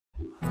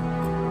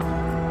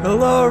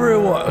Hello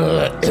everyone.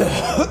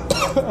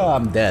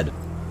 I'm dead.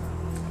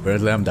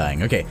 Apparently I'm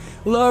dying. Okay.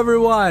 Hello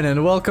everyone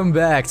and welcome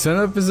back to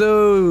an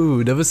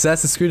episode of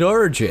Assassin's Creed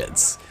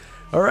Origins.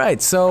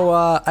 Alright, so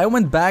I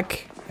went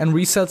back and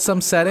reset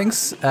some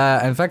settings.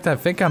 In fact, I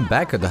think I'm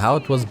back at how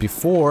it was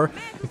before,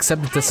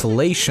 except the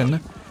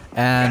tessellation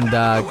and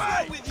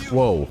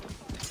whoa.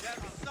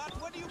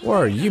 Where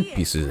are you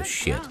pieces of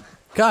shit?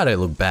 God, I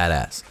look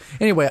badass.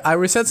 Anyway, I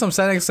reset some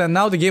settings and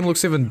now the game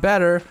looks even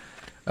better.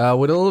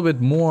 With a little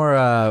bit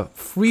more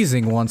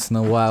freezing once in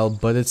a while,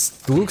 but it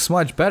looks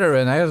much better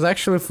and it's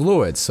actually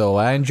fluid, so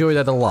I enjoy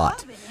that a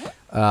lot.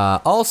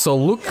 Also,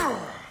 look,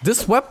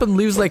 this weapon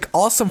leaves like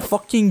awesome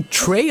fucking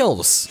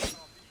trails.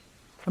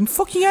 I'm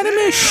fucking anime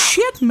as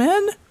shit,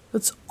 man.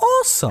 That's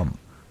awesome.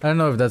 I don't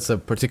know if that's a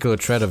particular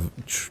trait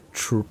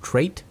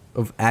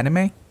of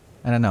anime.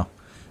 I don't know.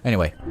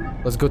 Anyway,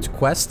 let's go to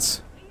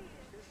quests.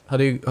 How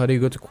do you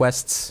go to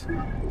quests?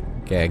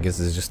 Okay, I guess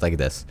it's just like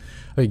this.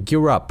 Okay,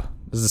 gear up.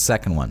 This is the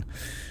second one.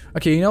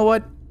 Okay, you know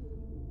what?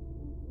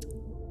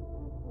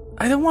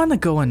 I don't want to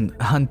go and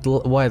hunt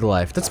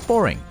wildlife. That's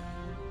boring.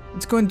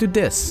 Let's go and do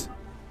this.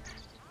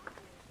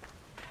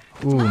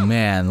 Ooh,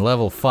 man,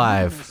 level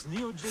 5.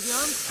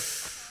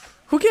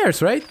 Who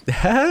cares, right?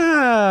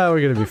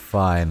 We're gonna be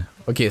fine.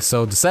 Okay,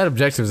 so the side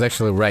objective is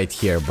actually right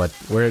here, but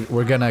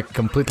we're gonna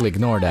completely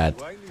ignore that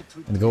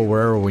and go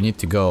wherever we need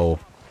to go.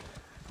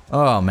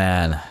 Oh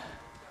man.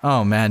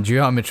 Oh man,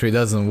 geometry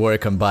doesn't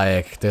work on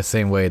Bayek the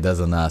same way it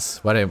does on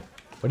us. What do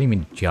you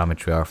mean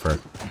geometry, Arthur?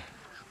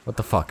 What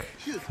the fuck?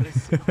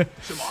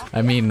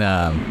 I mean,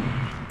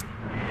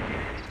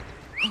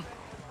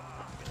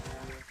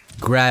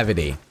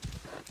 gravity.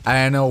 I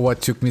don't know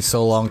what took me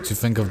so long to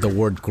think of the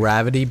word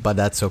gravity, but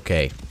that's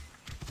okay.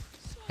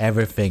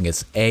 Everything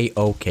is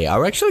A-okay.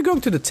 Are we actually going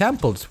to the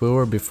temples we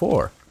were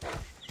before?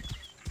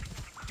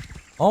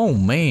 Oh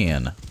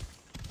man.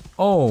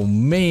 Oh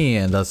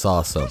man, that's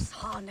awesome.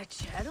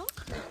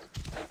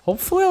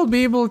 Hopefully I'll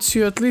be able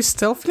to at least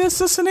stealthily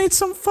assassinate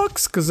some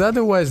fucks, cause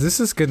otherwise this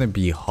is gonna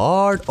be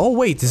hard. Oh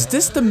wait, is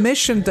this the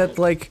mission that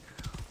like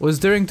was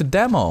during the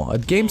demo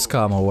at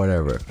Gamescom or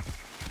whatever?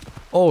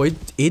 Oh,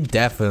 it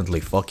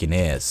definitely fucking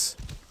is.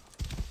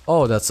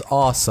 Oh, that's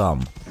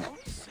awesome.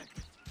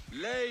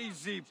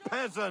 Lazy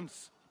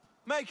peasants,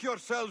 make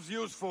yourselves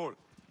useful.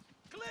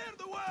 Clear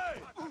the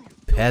way.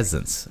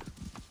 Peasants.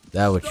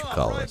 That what you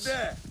call us?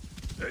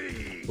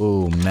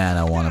 Oh man,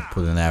 I want to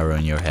put an arrow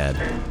in your head.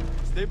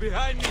 Stay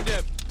behind me,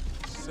 then.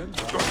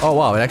 Oh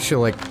wow, it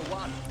actually like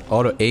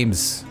auto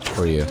aims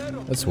for you.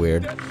 That's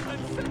weird.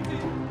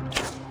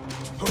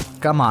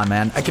 Come on,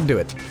 man, I can do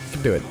it. I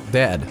can do it.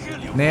 Dead.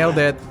 Nailed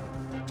it.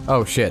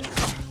 Oh shit.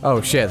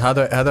 Oh shit. How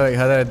do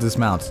I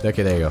dismount?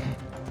 Okay, there you go.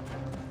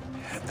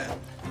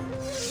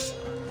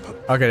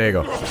 Okay, there you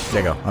go.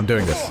 There you go. I'm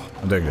doing this.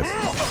 I'm doing this.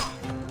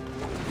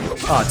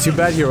 Oh, too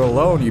bad you're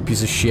alone, you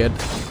piece of shit.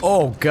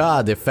 Oh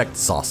god, the effect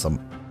is awesome.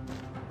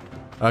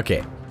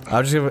 Okay.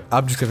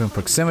 Object of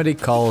proximity,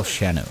 call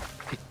Shanu.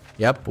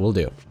 Yep, will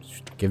do.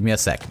 Give me a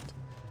second.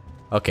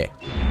 Okay.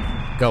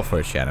 Go for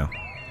it, Shanu.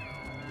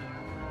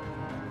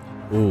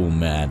 Ooh,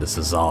 man, this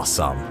is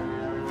awesome.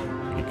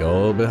 Okay, go a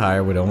little bit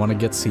higher, we don't want to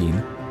get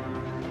seen.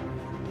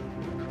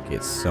 Okay,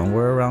 it's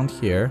somewhere around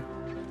here.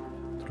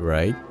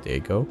 Right, there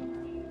you go.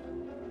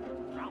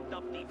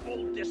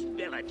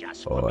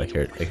 Oh, I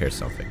hear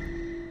something.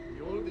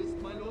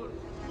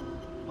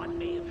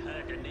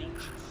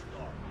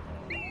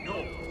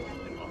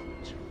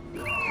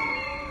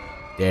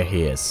 There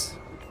he is.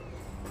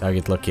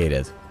 Target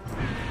located.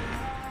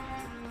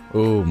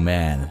 Oh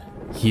man,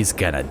 he's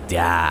gonna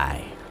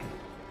die.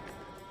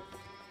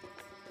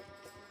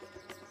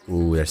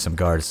 Ooh, there's some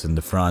guards in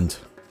the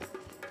front.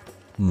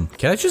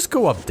 Can I just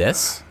go up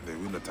this? They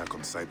will attack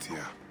on sight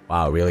here.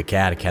 Wow, really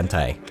can't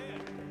I?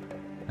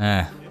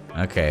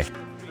 Okay.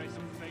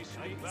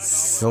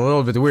 It's a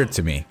little bit weird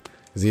to me.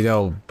 Because you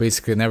know,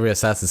 basically in every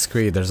Assassin's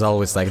Creed there's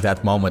always like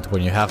that moment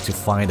when you have to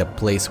find a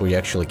place where you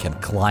actually can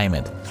climb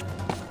it.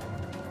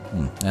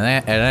 And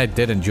I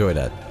did enjoy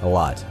that a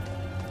lot.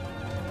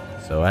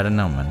 So I don't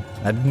know, man.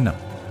 I don't know.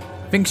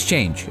 Things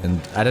change, and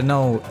I don't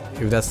know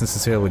if that's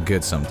necessarily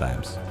good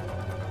sometimes.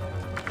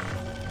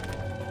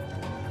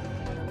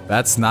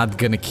 That's not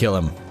gonna kill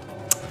him.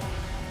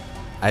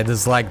 I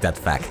dislike that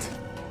fact.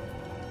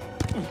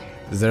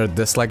 Is there a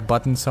dislike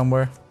button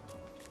somewhere?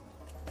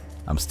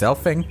 I'm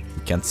stealthing.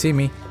 You can't see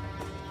me.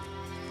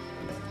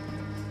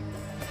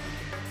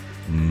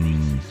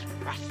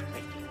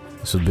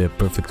 This would be a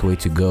perfect way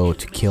to go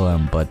to kill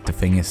him, but the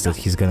thing is that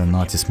he's gonna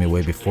notice me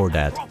way before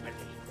that.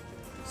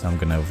 So I'm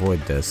gonna avoid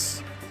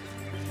this.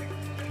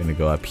 I'm gonna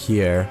go up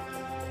here,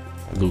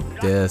 loot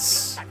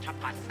this,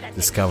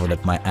 discover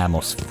that my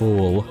ammo's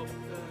full,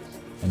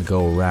 and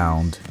go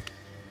around.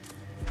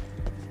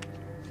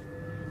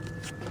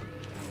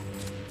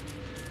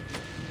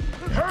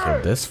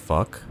 Kill this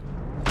fuck.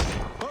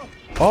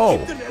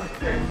 Oh!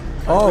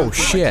 Oh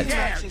shit!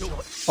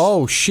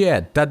 Oh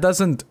shit! That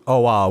doesn't. Oh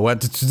wow! I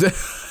went to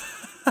the.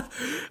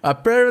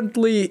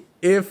 Apparently,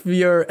 if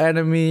your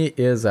enemy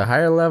is a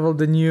higher level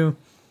than you,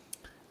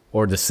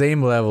 or the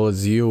same level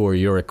as you or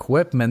your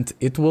equipment,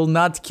 it will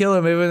not kill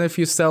him even if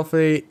you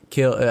stealthily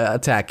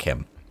attack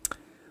him.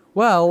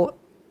 Well,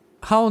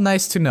 how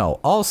nice to know.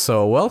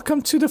 Also,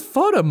 welcome to the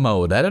photo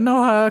mode. I don't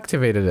know how I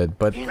activated it,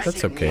 but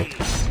that's okay.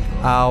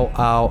 Ow,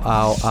 ow,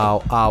 ow,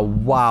 ow, ow.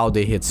 Wow,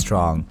 they hit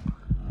strong.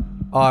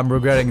 Oh, I'm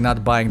regretting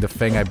not buying the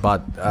thing I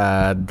bought,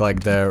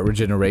 like the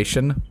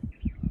regeneration.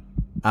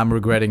 I'm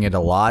regretting it a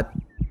lot.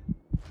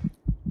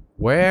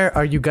 Where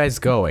are you guys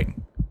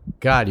going?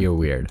 God, you're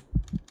weird.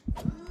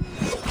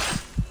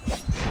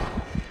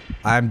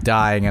 I'm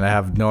dying and I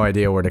have no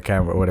idea where the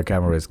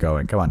camera is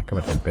going. Come on,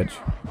 bitch.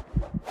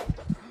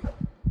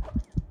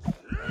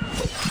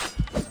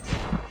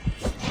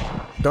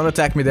 Don't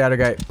attack me, the other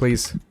guy,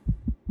 please.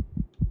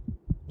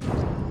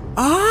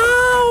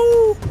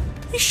 Ow!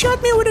 He shot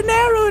me with an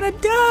arrow and I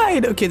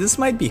died! Okay, this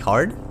might be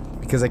hard,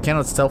 because I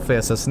cannot stealthily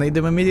assassinate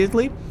them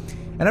immediately.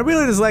 And I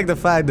really dislike the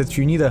fact that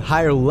you need a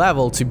higher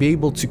level to be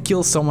able to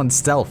kill someone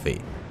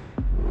stealthy.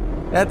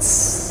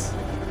 That's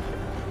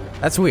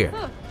weird.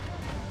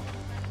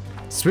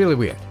 It's really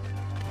weird.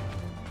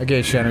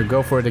 Okay, Shannon,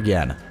 go for it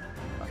again.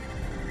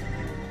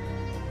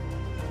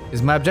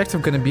 Is my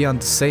objective gonna be on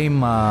the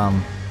same,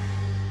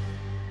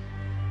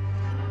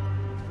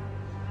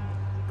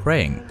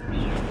 praying?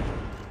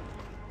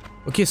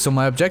 Okay, so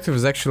my objective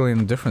is actually in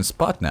a different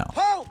spot now.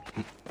 Halt!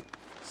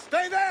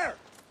 Stay there!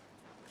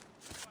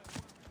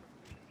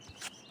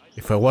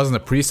 If I wasn't a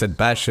priest, I'd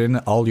bash in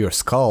all your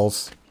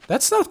skulls.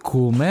 That's not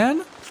cool,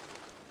 man.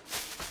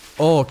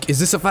 Oh, is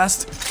this a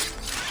fast?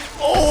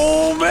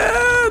 Oh,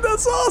 man,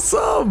 that's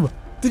awesome!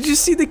 Did you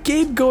see the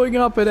cape going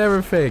up and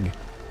everything?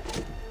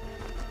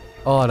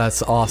 Oh,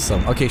 that's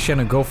awesome. Okay,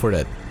 Shannon, go for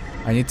it.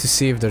 I need to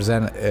see if there's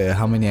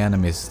how many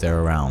enemies there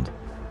around.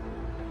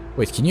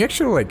 Wait, can you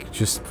actually, like,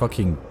 just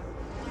fucking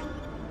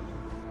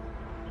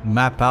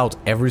map out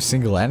every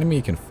single enemy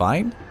you can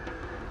find?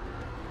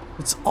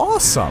 It's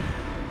awesome!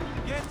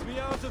 Get me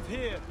out of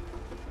here!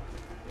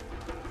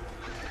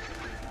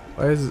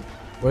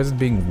 Why is it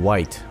being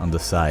white on the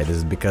side?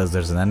 Is it because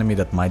there's an enemy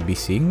that might be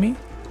seeing me?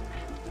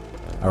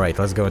 Alright,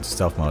 let's go into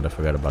stealth mode. I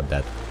forgot about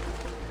that.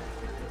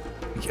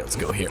 Okay, let's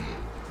go here.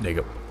 There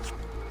you go.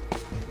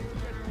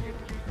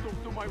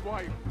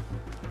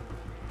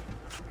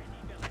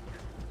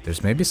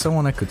 There's maybe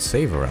someone I could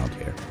save around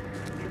here.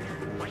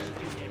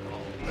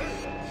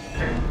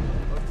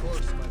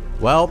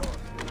 Well,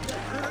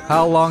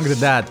 how long did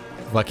that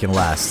fucking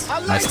last?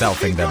 My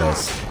stealthing, that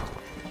is.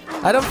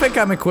 I don't think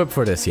I'm equipped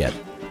for this yet.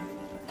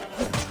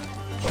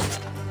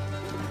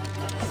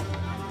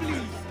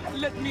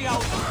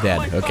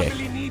 Dead, okay.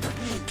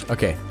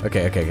 Okay.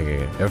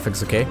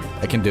 Everything's okay?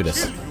 I can do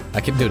this.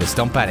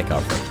 Don't panic,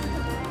 Alfred.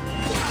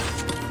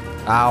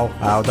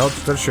 Ow,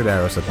 don't shoot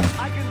arrows at me.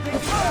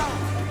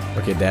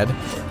 Okay, dead.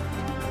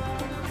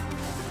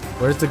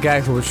 Where's the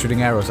guy who was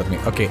shooting arrows at me?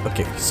 Okay,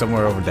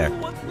 somewhere over there.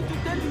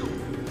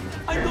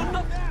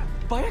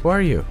 Who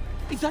are you?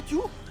 Is that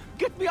you?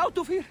 Get me out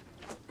of here!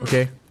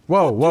 Okay.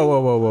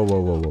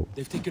 Whoa.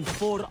 They've taken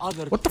 4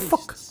 other What the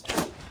fuck?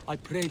 I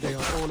pray they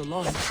are all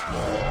alive.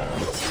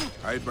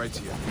 Hide right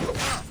here.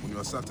 When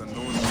you're certain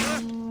no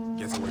one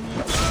gets away.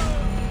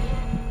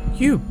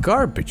 You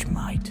garbage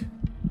mite.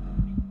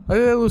 Why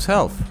did I lose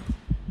health?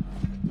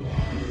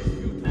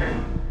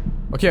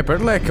 Okay,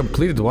 apparently I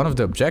completed one of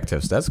the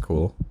objectives. That's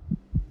cool.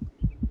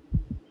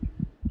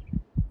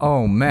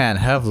 Oh man,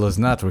 Hevel does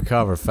not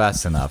recover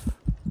fast enough.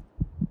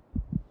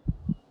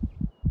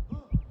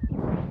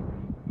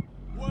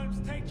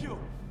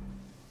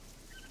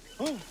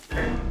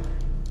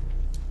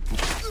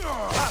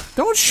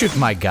 Don't shoot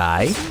my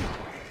guy. Hey,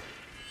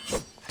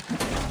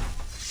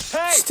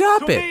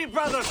 Stop it. Me,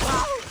 brother.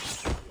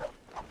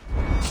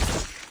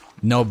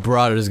 No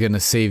brother's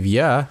gonna save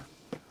ya.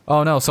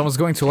 Oh no, someone's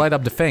going to light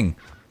up the thing.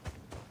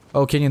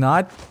 Oh, can you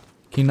not?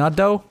 Can you not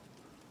though?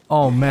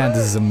 Oh man,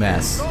 this is a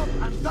mess. Stop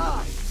and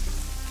die.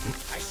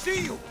 I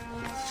see you.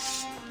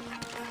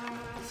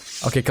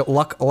 Okay,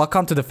 lock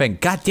onto the thing.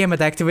 God damn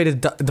it, I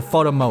activated the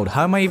photo mode.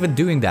 How am I even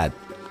doing that?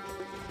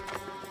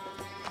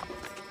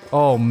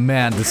 Oh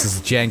man, this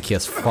is janky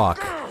as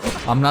fuck.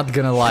 I'm not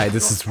gonna lie,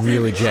 this is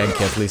really janky,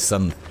 at least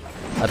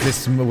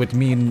with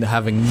me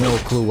having no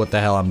clue what the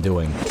hell I'm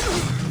doing.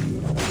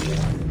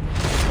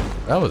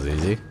 That was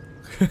easy.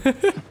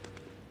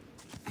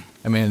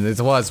 I mean, it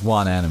was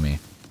one enemy.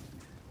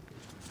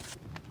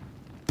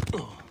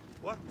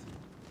 What?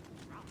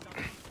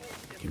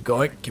 Keep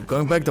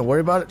going back, don't worry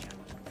about it.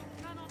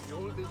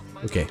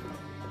 Okay.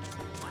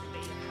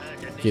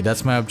 Okay,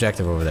 that's my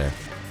objective over there.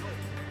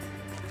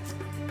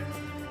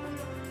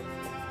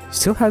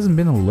 Still hasn't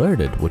been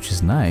alerted, which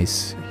is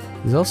nice.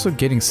 He's also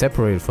getting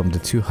separated from the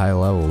 2 high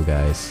level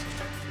guys.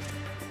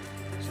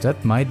 So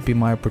that might be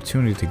my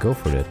opportunity to go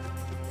for it.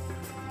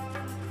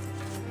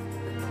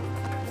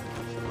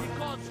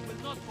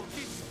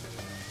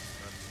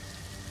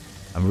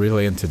 I'm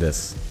really into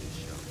this.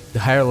 The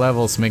higher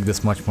levels make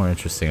this much more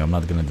interesting, I'm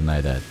not gonna deny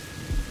that.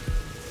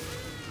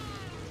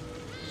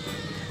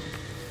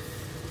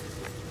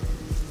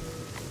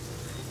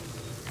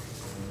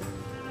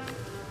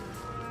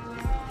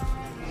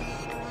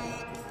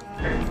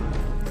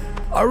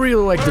 I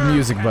really like the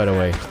music, by the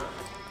way.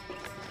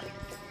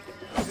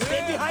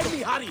 Stay behind me,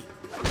 Harry.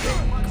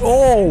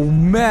 Oh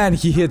man,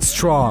 he hit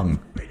strong.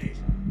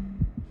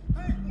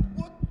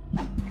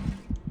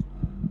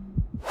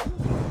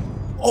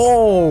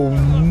 Oh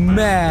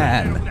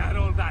man.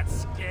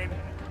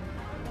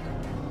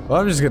 Well,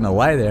 I'm just gonna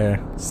lie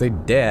there, stay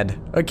dead.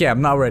 Okay,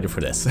 I'm not ready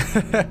for this.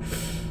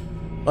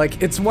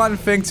 Like, it's one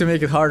thing to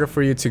make it harder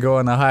for you to go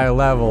on a higher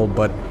level,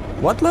 but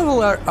what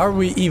level are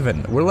we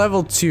even? We're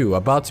level 2,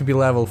 about to be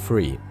level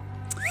 3.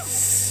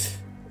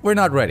 We're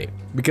not ready,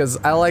 because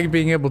I like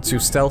being able to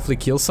stealthily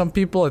kill some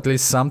people, at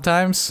least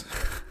sometimes.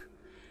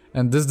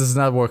 And this does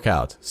not work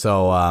out.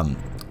 So,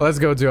 let's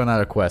go do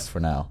another quest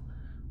for now.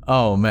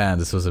 Oh man,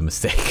 this was a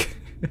mistake.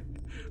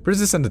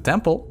 Princess in the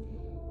temple.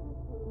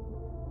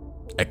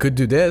 I could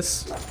do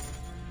this.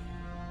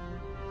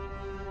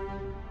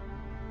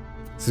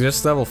 So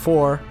just level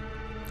 4.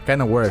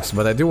 Kinda works,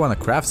 but I do want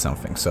to craft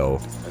something, so...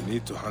 I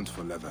need to hunt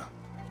for leather.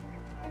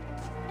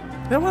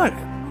 I don't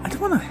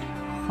wanna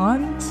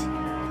hunt?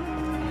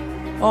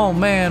 Oh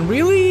man,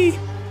 really?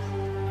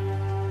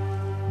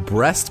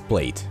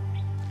 Breastplate.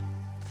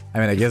 I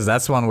mean, I guess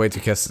that's one way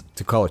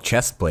to call a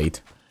chest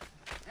plate.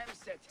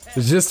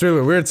 It's just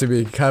really weird to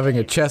be having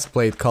a chest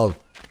plate called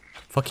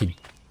fucking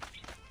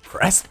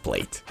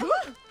breastplate.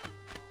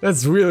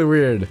 That's really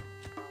weird.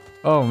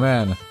 Oh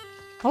man.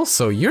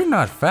 Also, you're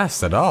not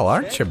fast at all,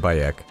 aren't you,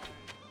 Bayek?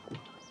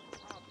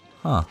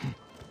 Huh.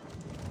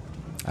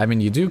 I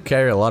mean, you do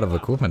carry a lot of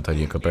equipment on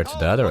you compared to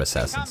the other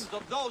assassins.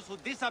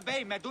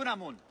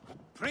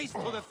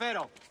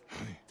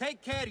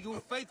 Take care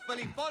you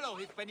faithfully follow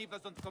his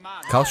beneficent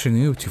command. Caution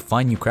you to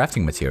find new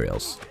crafting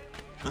materials.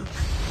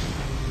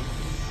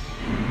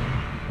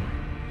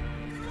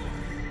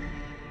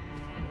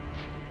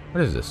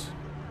 What is this?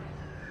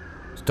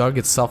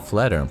 Target soft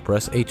leather and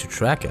press A to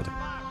track it.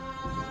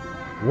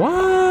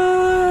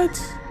 What?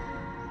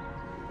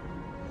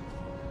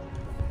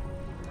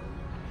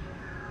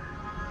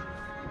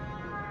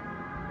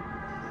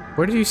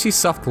 Where do you see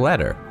soft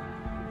leather?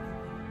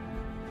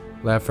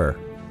 Lever.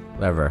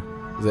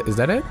 Is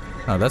that it?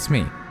 No, that's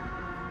me.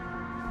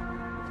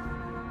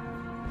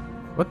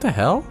 What the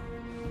hell?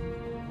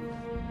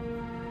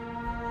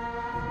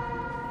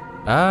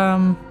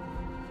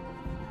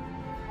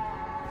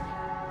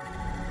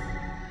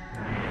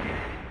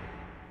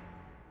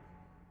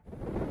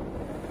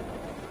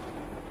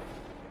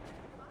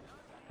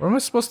 Where am I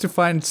supposed to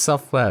find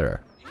soft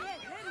leather?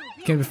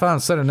 It can be found in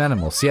certain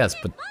animals, yes,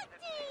 but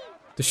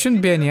there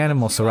shouldn't be any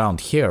animals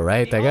around here,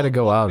 right? I gotta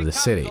go out of the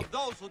city.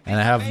 And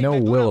I have no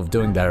will of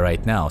doing that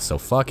right now, so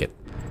fuck it.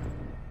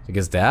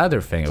 Because the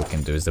other thing we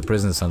can do is the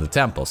prisoners on the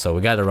temple, so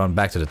we gotta run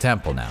back to the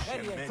temple now.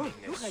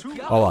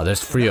 Oh wow,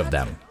 there's 3 of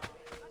them.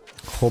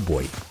 Oh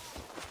boy.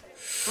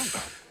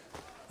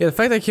 Yeah, the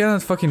fact that I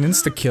cannot fucking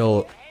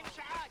insta-kill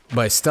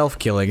by stealth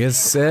killing is,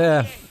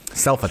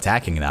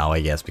 self-attacking now,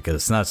 I guess, because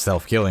it's not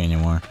self-killing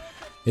anymore.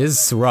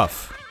 Is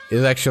rough.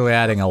 It's actually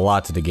adding a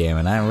lot to the game,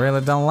 and I really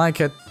don't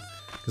like it.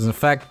 Because in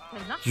fact,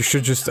 you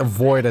should just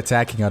avoid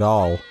attacking at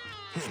all.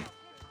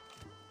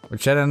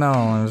 Which I don't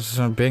know,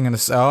 being an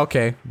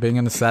being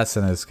an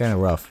assassin is kind of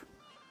rough.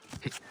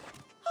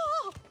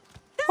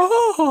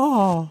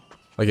 Oh.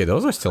 Okay,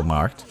 those are still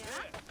marked.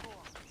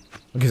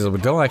 Okay, so we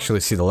don't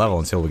actually see the level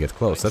until we get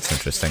close. That's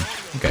interesting.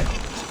 Okay.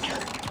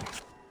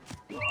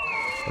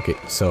 Okay,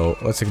 so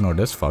let's ignore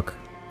this fuck.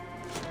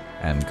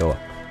 And go up.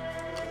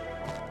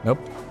 Nope.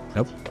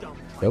 Nope.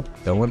 Nope.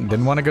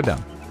 Didn't want to go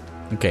down.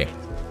 Okay.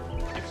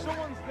 If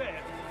someone's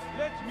there,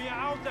 let me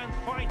out and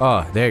fight.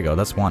 Oh, there you go.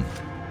 That's one.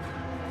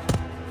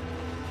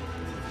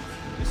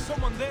 Is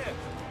someone there?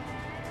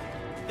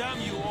 Damn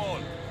you all.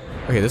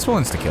 Okay, this will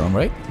insta-kill him,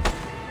 right?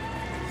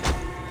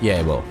 Yeah,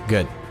 it will.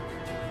 Good.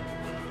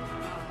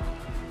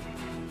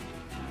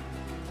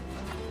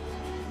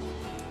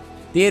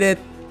 Did it.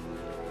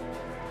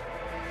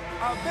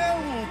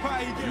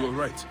 You were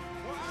right.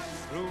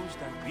 Bruised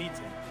and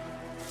beaten,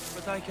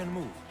 but I can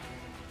move.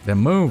 Then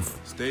move.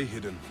 Stay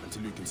hidden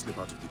until you can slip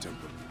out of the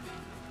temple.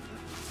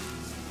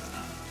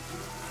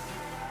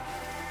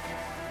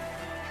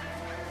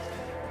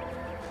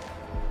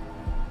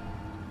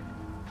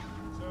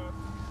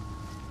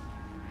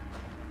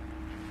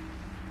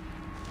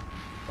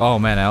 Oh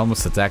man, I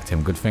almost attacked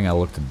him. Good thing I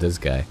looked at this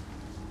guy.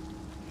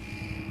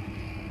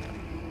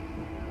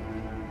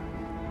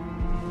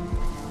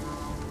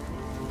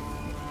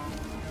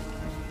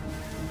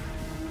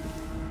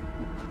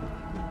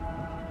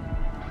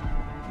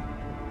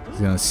 He's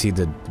gonna see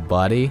the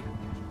body.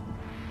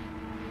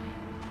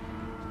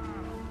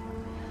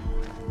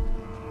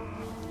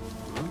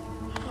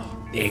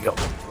 There you go.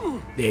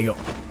 There you go.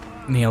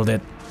 Nailed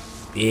it.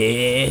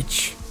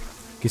 Bitch.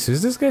 Okay, so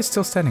is this guy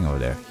still standing over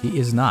there? He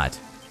is not.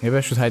 Maybe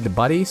I should hide the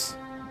bodies?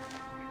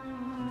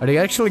 Are they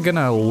actually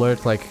gonna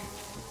alert, like,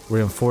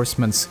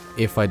 reinforcements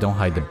if I don't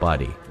hide the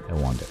body? I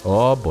wonder.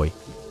 Oh boy.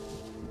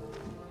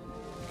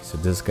 So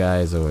this guy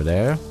is over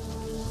there.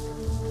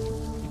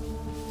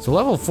 So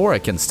level 4 I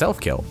can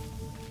stealth kill.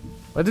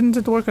 Why didn't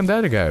it work on the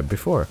other guy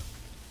before?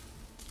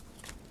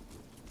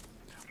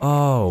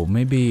 Oh,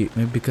 maybe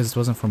because it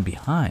wasn't from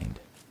behind.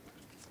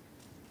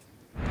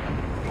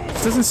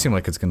 It doesn't seem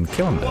like it's gonna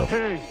kill him though.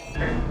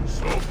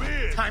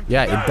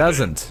 Yeah, it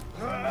doesn't.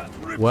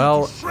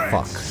 Well,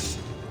 fuck.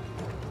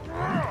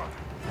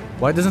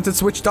 Why doesn't it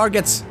switch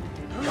targets?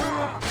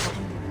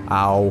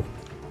 Ow.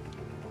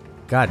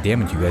 God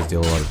damn it, you guys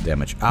deal a lot of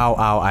damage. Ow,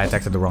 ow, I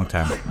attacked at the wrong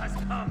time.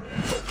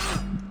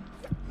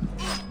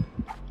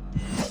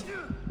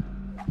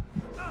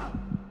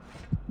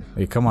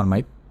 Hey, come on,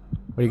 mate.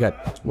 What do you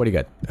got? What do you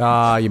got?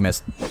 Ah, you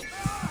missed.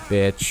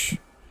 Bitch.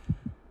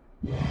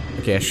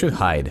 Okay, I should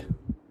hide.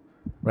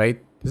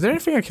 Right? Is there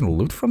anything I can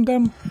loot from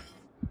them?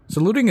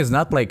 So looting is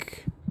not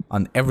like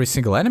on every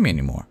single enemy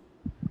anymore.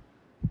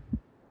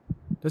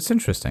 That's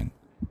interesting.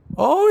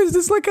 Oh, is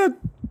this like a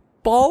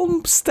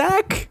palm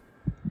stack?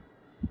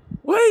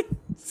 Wait,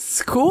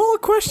 school?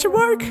 Question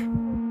mark?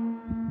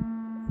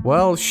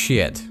 Well,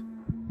 shit.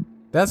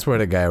 That's where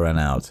the guy ran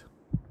out.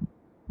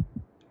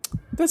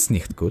 That's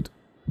not good.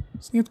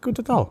 It's not good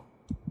at all.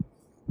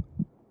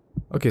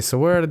 Okay, so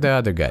where are the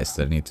other guys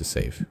that I need to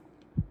save?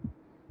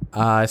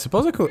 I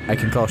suppose I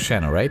can call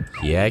Shanna, right?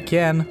 Yeah, I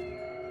can.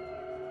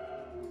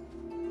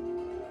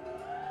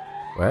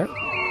 Where?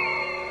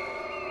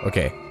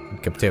 Okay, in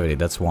captivity,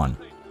 that's one.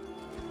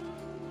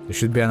 There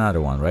should be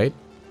another one, right?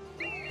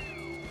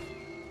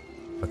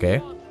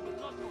 Okay.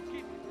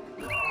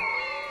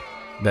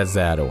 That's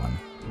the other one.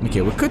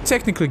 Okay, we could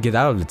technically get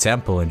out of the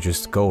temple and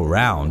just go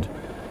around.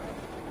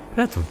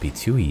 That would be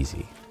too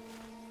easy.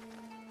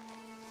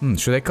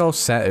 Should I call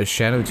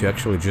Shanna to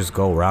actually just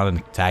go around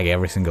and tag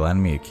every single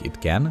enemy it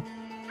can?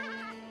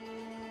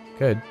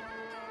 Good.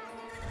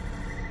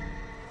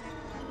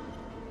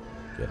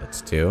 Okay,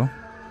 that's two.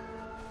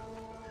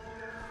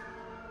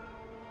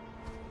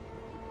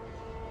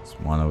 There's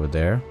one over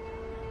there.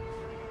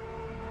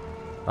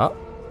 Oh.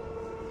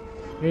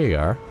 Here you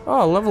are.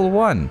 Oh, level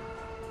 1.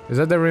 Is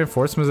that the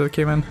reinforcements that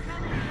came in?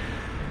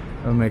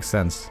 That makes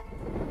sense.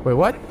 Wait,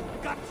 what?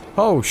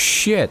 Oh,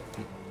 shit.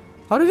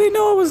 How did they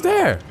know I was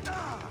there?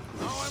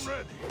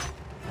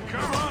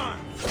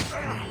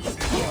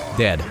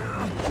 Dead.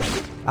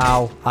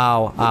 Ow,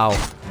 ow,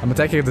 ow. I'm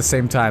attacking at the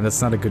same time.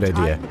 That's not a good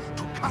idea.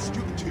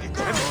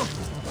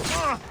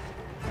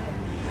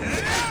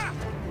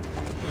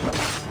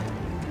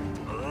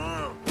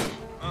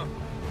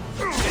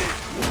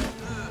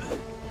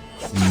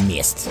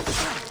 Missed.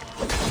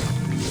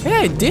 Hey,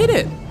 I did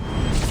it!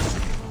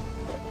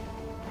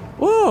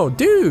 Whoa,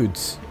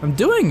 dudes! I'm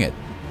doing it!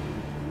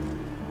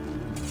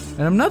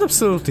 And I'm not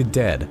absolutely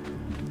dead.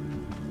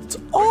 It's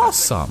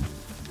awesome!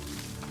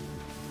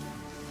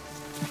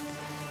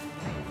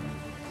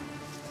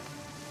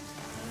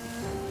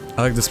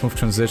 I like the smooth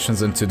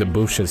transitions into the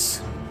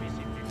bushes.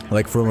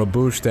 Like from a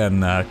bush,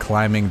 then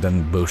climbing,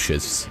 then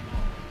bushes.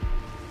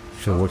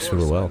 Actually works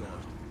really well.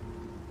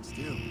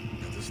 Still,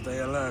 have to stay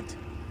alert.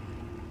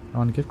 I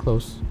want to get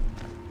close.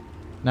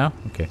 No?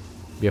 Okay.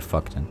 Be a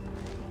fuck then.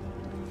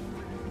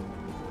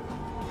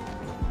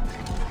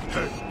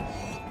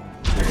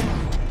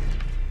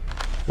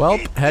 Well,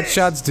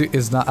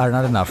 headshots are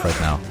not enough right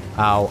now.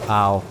 Ow,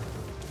 ow.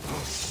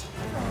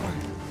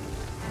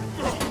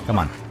 Come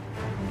on.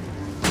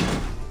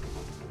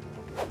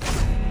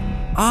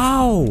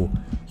 Ow!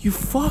 You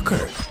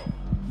fucker!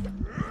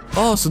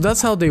 Oh, so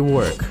that's how they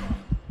work.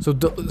 So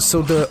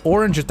the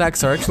orange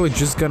attacks are actually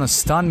just gonna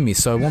stun me,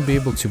 so I won't be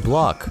able to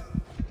block.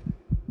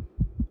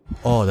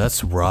 Oh,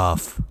 that's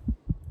rough.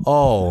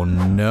 Oh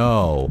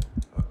no.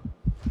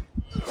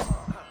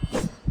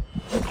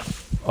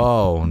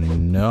 Oh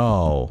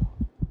no.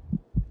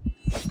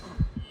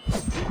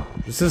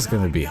 This is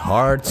gonna be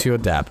hard to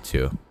adapt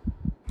to.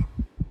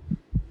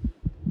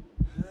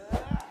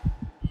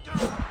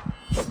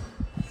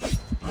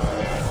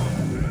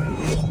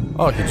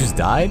 Oh, he just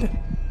died?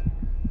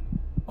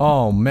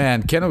 Oh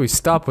man, can we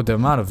stop with the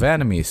amount of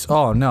enemies?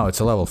 Oh no, it's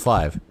a level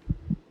 5.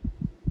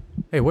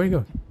 Hey, where you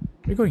going?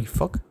 Where you going, you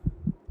fuck?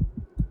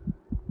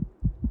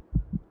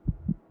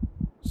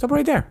 Stop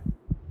right there.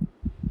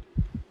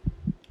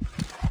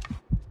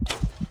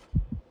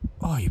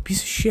 Oh, you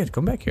piece of shit,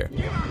 come back here.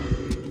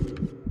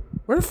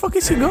 Where the fuck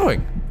is he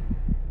going?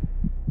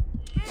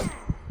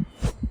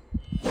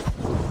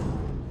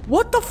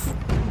 What the f-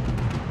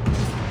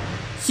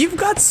 You've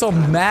got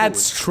some mad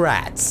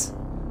strats.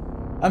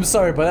 I'm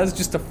sorry, but that's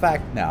just a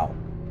fact now.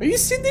 Are you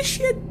seeing this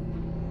shit?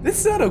 This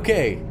is not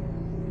okay.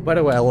 By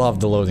the way, I love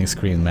the loading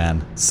screen,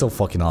 man. It's so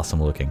fucking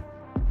awesome looking.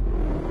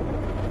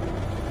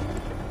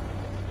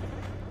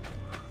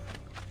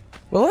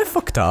 Well, I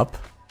fucked up.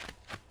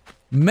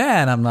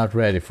 Man, I'm not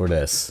ready for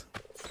this.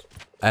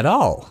 At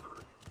all.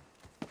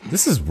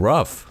 This is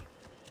rough.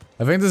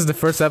 I think this is the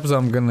first episode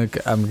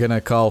I'm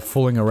gonna call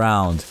Fooling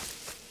Around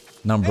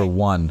number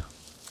 1.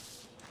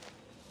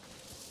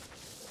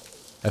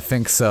 I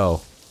think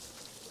so.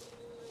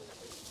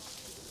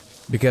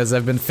 Because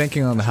I've been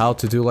thinking on how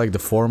to do like the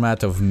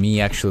format of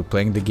me actually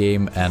playing the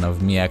game and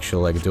of me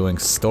actually like doing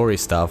story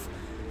stuff.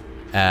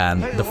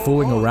 And the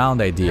fooling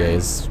around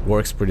idea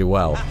works pretty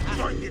well.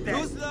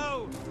 Too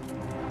slow.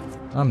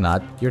 I'm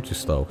not. You're too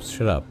slow.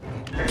 Shut up,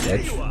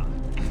 bitch.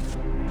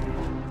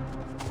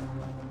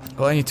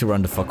 Oh, I need to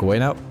run the fuck away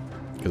now.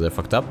 Because I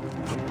fucked up.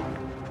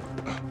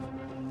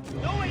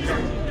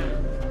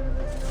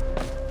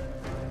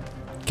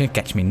 Can't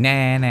catch me.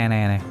 Nah, nah,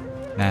 nah, nah.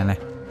 Nah, nah.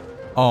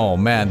 Oh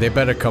man, they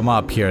better come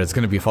up here. It's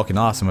gonna be fucking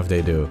awesome if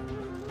they do.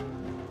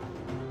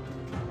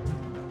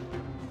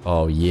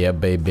 Oh yeah,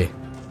 baby.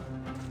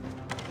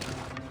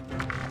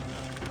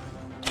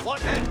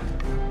 What then?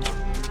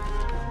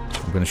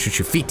 I'm gonna shoot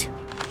your feet.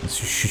 Let's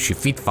shoot your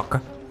feet,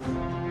 fucker.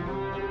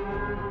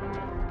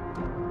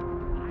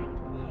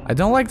 I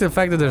don't like the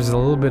fact that there's a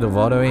little bit of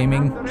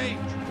auto-aiming.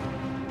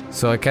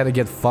 So I kinda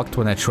get fucked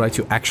when I try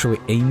to actually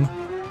aim.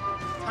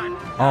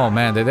 Oh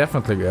man, they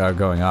definitely are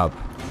going up.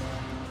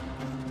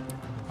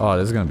 Oh,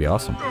 this is gonna be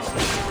awesome.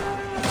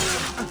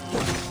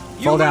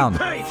 Fall down,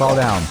 fall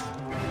down.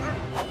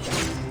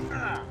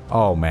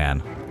 Oh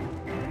man.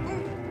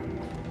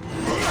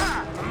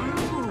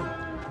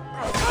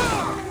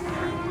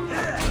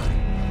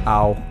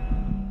 Ow.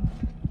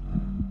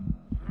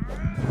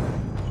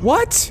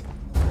 What?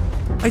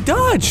 I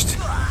dodged!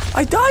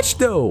 I dodged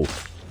though!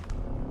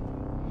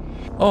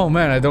 Oh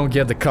man, I don't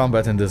get the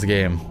combat in this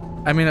game.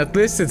 I mean, at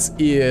least it's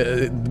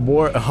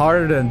more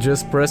harder than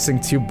just pressing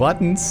 2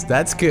 buttons.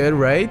 That's good,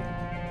 right?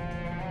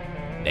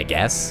 I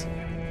guess.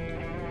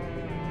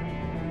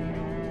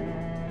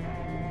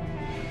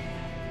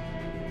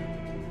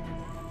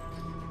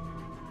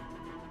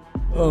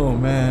 Oh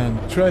man,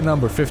 try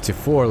number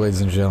 54,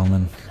 ladies and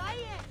gentlemen.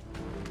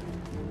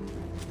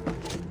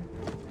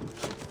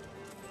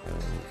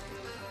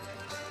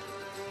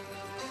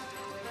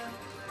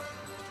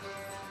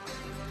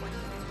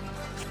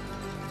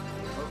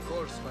 Of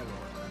course, my lord.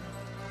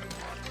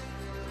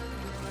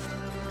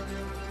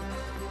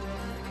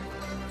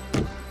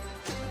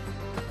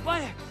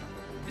 Bayek,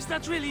 is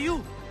that really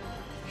you?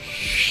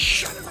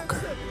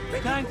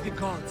 Thank the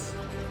gods.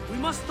 We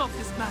must stop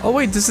this man. Oh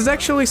wait, this is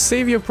actually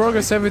save your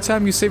progress every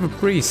time you save a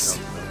priest.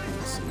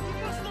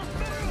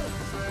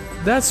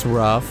 That's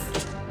rough.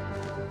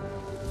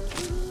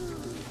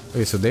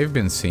 Okay, so they've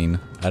been seen.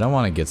 I don't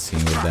want to get seen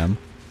with them.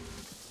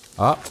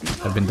 Oh,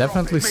 I've been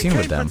definitely seen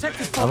with them.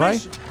 Have I?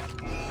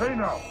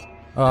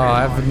 Oh,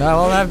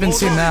 I've been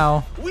seen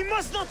now. We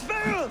must not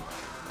fail.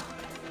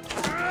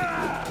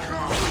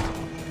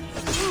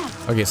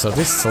 Okay, so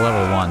this is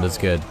level 1, that's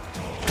good.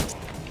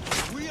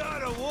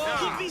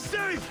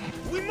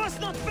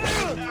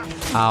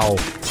 Ow.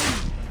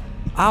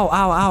 Ow, ow,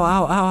 ow,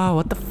 ow, ow, ow,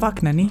 what the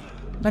fuck, Nanny?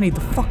 Nanny,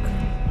 the fuck?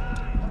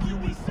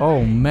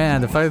 Oh man,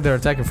 the fact that they're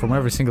attacking from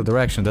every single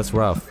direction, that's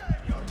rough.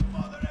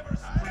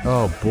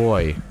 Oh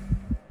boy.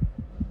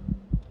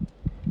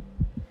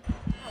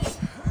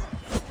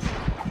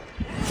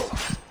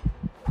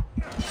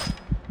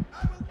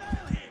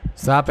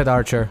 Stop it,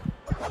 Archer.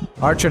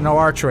 Archer, no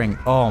archering.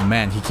 Oh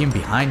man, he came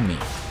behind me.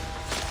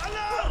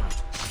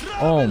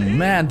 Oh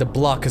man, the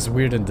block is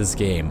weird in this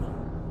game.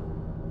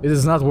 It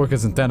does not work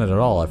as intended at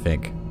all, I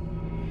think.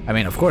 I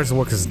mean, of course it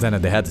works as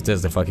intended, they had to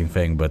test the fucking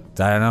thing, but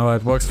I don't know how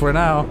it works for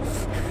now.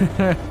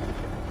 Yeah,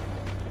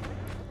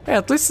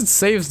 at least it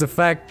saves the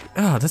fact...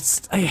 Oh,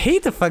 that's... I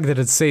hate the fact that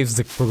it saves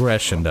the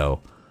progression, though.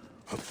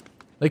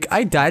 Like,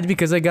 I died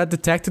because I got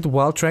detected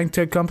while trying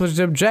to accomplish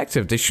the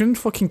objective. They shouldn't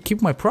fucking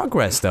keep my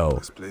progress, though.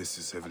 This place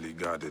is heavily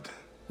guarded.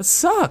 That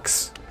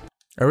sucks.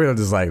 I really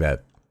dislike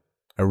that.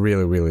 I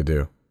really, really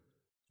do.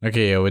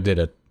 Okay, yeah, we did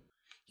it.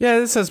 Yeah,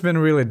 this has been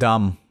really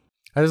dumb.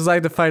 I just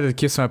like the fact that it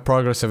keeps my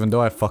progress even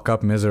though I fuck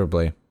up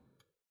miserably.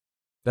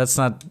 That's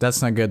not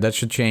good, that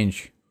should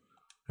change.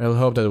 I'll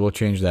hope that it will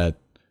change that.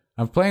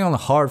 I'm playing on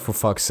hard for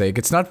fuck's sake.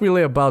 It's not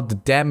really about the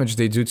damage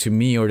they do to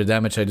me or the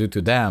damage I do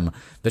to them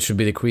that should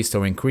be decreased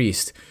or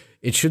increased.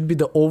 It should be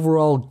the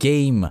overall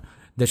game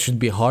that should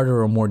be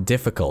harder or more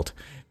difficult.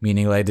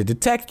 Meaning like they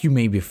detect you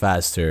maybe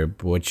faster,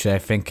 which I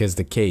think is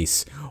the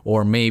case.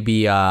 Or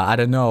maybe, I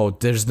don't know,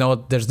 there's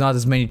not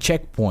as many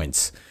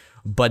checkpoints.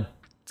 But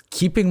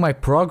keeping my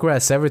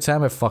progress every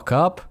time I fuck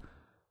up,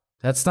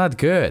 that's not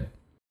good.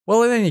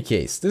 Well, in any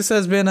case, this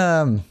has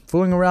been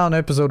fooling around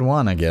episode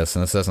 1, I guess,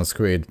 in Assassin's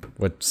Creed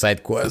with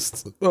side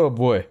quests. Oh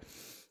boy.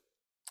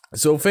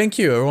 So thank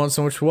you everyone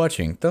so much for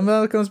watching. Tell me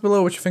in the comments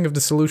below what you think of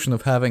the solution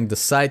of having the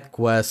side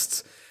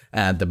quests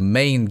and the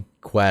main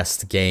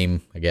quest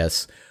game, I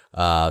guess,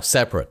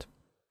 separate.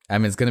 I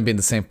mean, it's gonna be in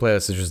the same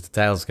place, it's just the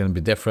title's gonna be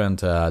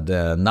different,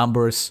 the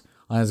numbers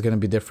is gonna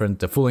be different,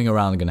 the fooling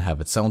around is gonna have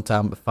its own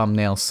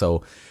thumbnail,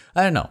 so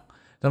I don't know.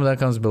 Tell me in the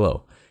comments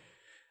below.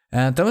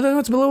 And tell me in the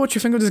comments below what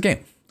you think of this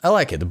game. I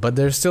like it, but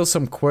there's still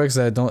some quirks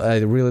that I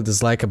really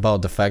dislike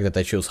about the fact that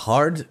I chose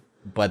hard,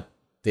 but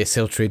they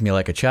still treat me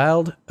like a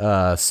child,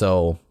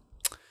 so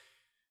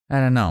I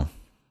don't know.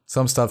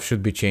 Some stuff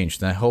should be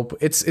changed, and I hope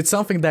it's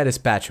something that is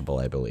patchable,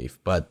 I believe,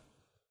 but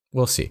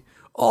we'll see.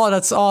 Oh,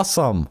 that's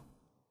awesome!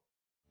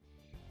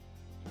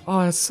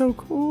 Oh, that's so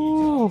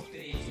cool!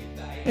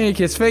 Hey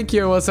kids, thank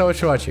you so much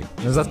for watching.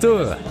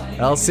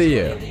 I'll see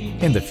you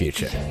in the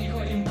future.